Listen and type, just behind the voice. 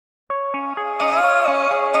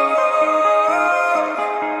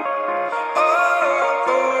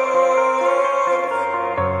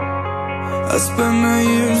I spent my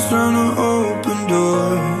years trying to open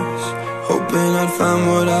doors, hoping I'd find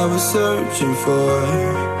what I was searching for.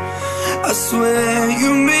 I swear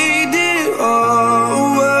you made it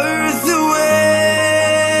all worth the wait.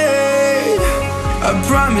 I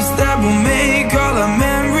promise that we'll make all our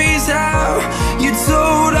memories out. You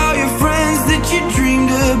told all your friends that you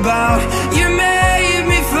dreamed about. You made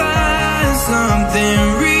me find something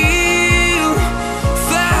real,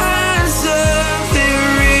 find something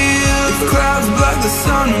real. If clouds block the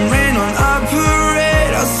sun and rain on our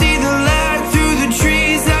parade, I'll see the light through the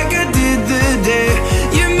trees like I did the day.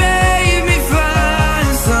 You made me find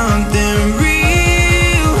something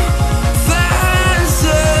real, find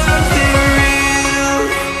something real,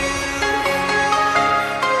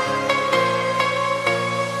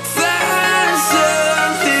 find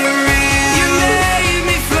something real. You made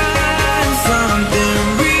me find something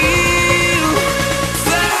real,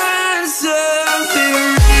 find something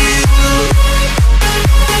real.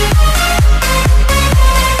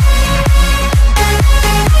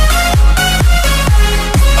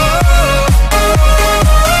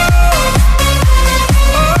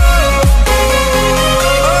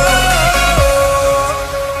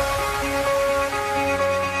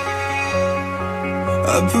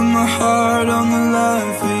 I put my heart on the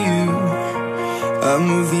line for you. I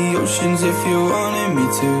move the oceans if you wanted me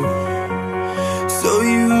to. So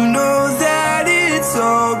you know that it's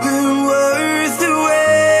all been worth the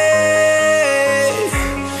wait.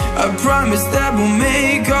 I promise that we'll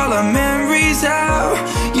make all our memories out.